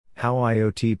How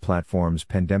IoT platforms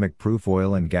pandemic-proof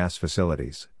oil and gas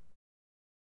facilities.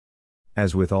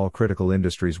 As with all critical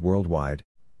industries worldwide,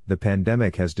 the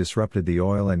pandemic has disrupted the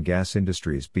oil and gas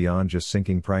industries beyond just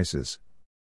sinking prices.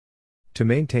 To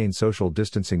maintain social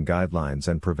distancing guidelines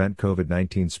and prevent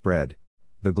COVID-19 spread,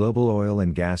 the global oil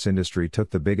and gas industry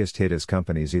took the biggest hit as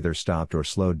companies either stopped or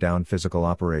slowed down physical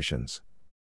operations.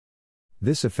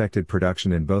 This affected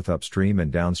production in both upstream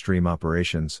and downstream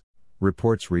operations,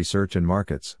 reports Research and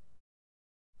Markets.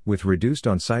 With reduced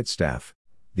on-site staff,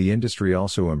 the industry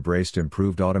also embraced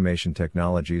improved automation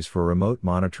technologies for remote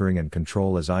monitoring and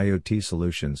control as IoT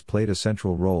solutions played a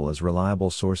central role as reliable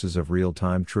sources of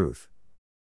real-time truth.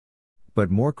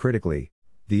 But more critically,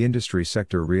 the industry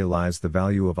sector realized the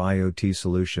value of IoT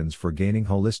solutions for gaining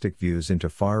holistic views into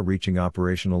far-reaching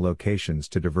operational locations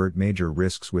to divert major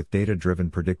risks with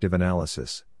data-driven predictive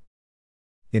analysis.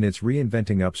 In its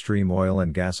Reinventing Upstream Oil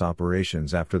and Gas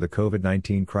Operations After the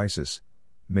COVID-19 Crisis,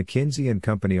 McKinsey &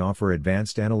 Company offer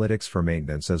advanced analytics for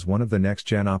maintenance as one of the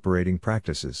next-gen operating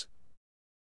practices.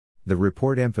 The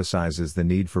report emphasizes the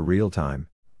need for real-time,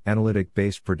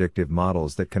 analytic-based predictive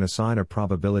models that can assign a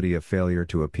probability of failure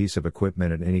to a piece of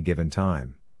equipment at any given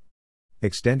time.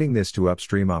 Extending this to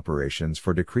upstream operations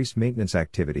for decreased maintenance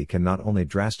activity can not only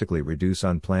drastically reduce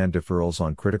unplanned deferrals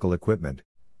on critical equipment,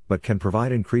 but can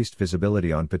provide increased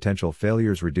visibility on potential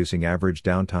failures, reducing average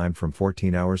downtime from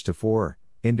 14 hours to 4,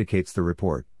 indicates the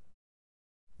report.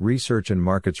 Research and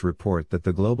Markets report that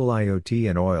the global IoT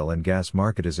and oil and gas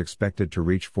market is expected to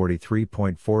reach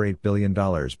 $43.48 billion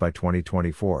by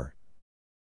 2024.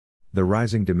 The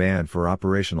rising demand for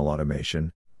operational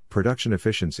automation, production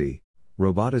efficiency,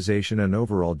 robotization and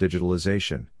overall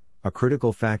digitalization, a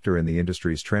critical factor in the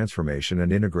industry's transformation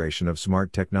and integration of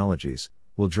smart technologies,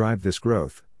 will drive this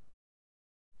growth.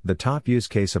 The top use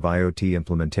case of IoT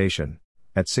implementation,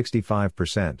 at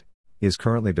 65%, is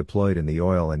currently deployed in the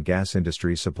oil and gas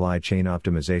industry supply chain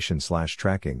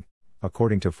optimization/tracking,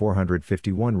 according to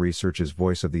 451 Research's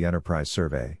Voice of the Enterprise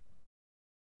survey.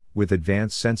 With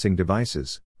advanced sensing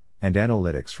devices and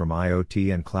analytics from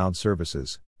IoT and cloud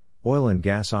services, oil and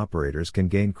gas operators can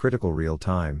gain critical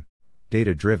real-time,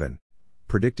 data-driven,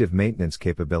 predictive maintenance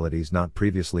capabilities not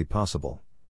previously possible.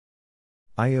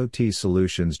 IoT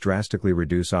solutions drastically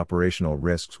reduce operational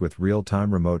risks with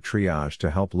real-time remote triage to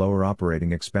help lower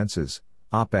operating expenses,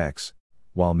 OpEx,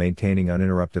 while maintaining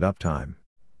uninterrupted uptime,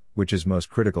 which is most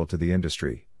critical to the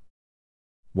industry.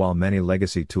 While many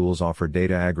legacy tools offer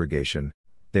data aggregation,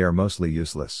 they are mostly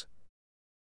useless.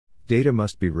 Data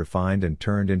must be refined and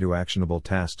turned into actionable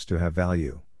tasks to have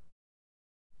value.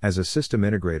 As a system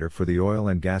integrator for the oil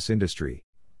and gas industry,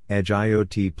 edge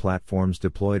IoT platforms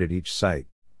deployed at each site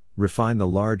refine the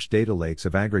large data lakes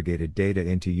of aggregated data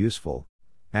into useful,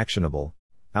 actionable,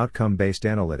 outcome-based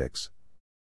analytics.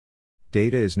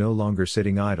 Data is no longer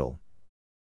sitting idle.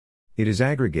 It is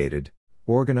aggregated,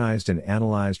 organized and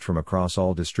analyzed from across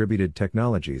all distributed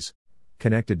technologies,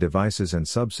 connected devices and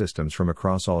subsystems from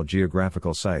across all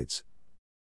geographical sites.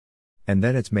 And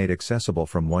then it's made accessible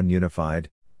from one unified,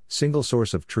 single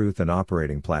source of truth and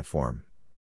operating platform.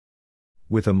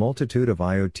 With a multitude of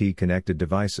IoT connected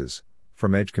devices,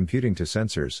 from edge computing to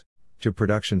sensors, to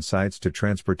production sites to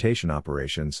transportation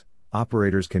operations,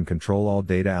 operators can control all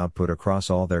data output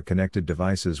across all their connected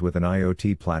devices with an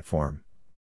IoT platform.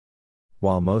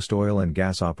 While most oil and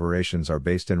gas operations are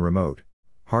based in remote,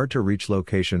 hard-to-reach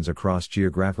locations across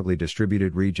geographically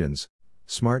distributed regions,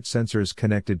 smart sensors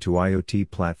connected to IoT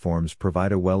platforms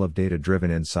provide a well of data-driven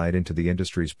insight into the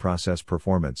industry's process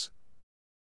performance.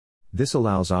 This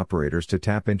allows operators to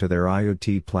tap into their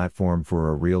IoT platform for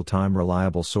a real-time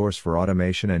reliable source for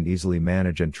automation and easily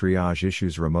manage and triage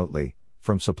issues remotely,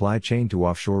 from supply chain to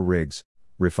offshore rigs,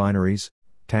 refineries,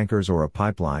 tankers or a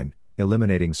pipeline,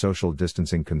 eliminating social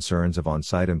distancing concerns of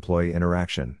on-site employee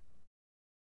interaction.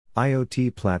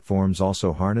 IoT platforms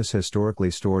also harness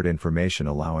historically stored information,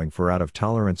 allowing for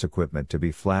out-of-tolerance equipment to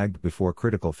be flagged before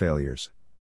critical failures.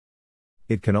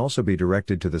 It can also be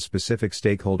directed to the specific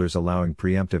stakeholders, allowing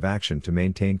preemptive action to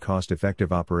maintain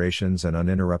cost-effective operations and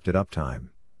uninterrupted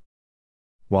uptime.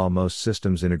 While most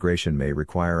systems integration may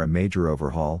require a major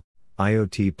overhaul,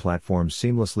 IoT platforms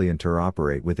seamlessly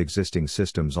interoperate with existing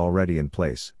systems already in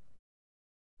place.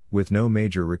 With no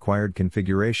major required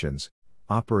configurations,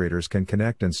 operators can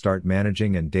connect and start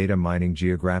managing and data mining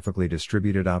geographically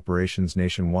distributed operations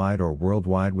nationwide or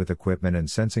worldwide with equipment and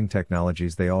sensing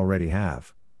technologies they already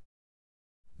have.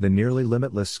 The nearly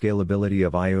limitless scalability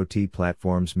of IoT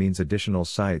platforms means additional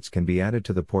sites can be added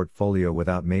to the portfolio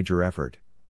without major effort.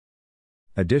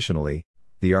 Additionally,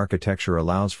 the architecture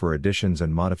allows for additions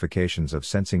and modifications of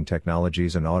sensing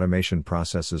technologies and automation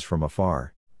processes from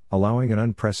afar, allowing an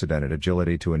unprecedented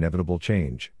agility to inevitable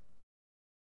change.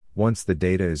 Once the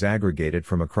data is aggregated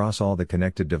from across all the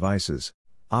connected devices,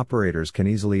 operators can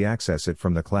easily access it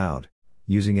from the cloud,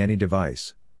 using any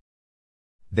device.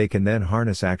 They can then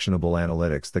harness actionable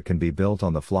analytics that can be built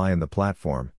on the fly in the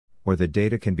platform, or the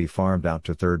data can be farmed out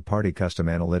to third-party custom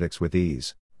analytics with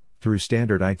ease, through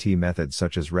standard IT methods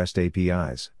such as REST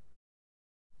APIs.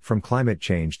 From climate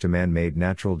change to man-made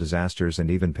natural disasters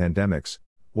and even pandemics,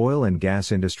 oil and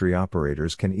gas industry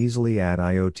operators can easily add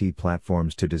IoT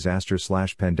platforms to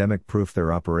disaster/pandemic-proof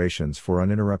their operations for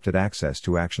uninterrupted access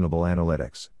to actionable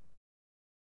analytics.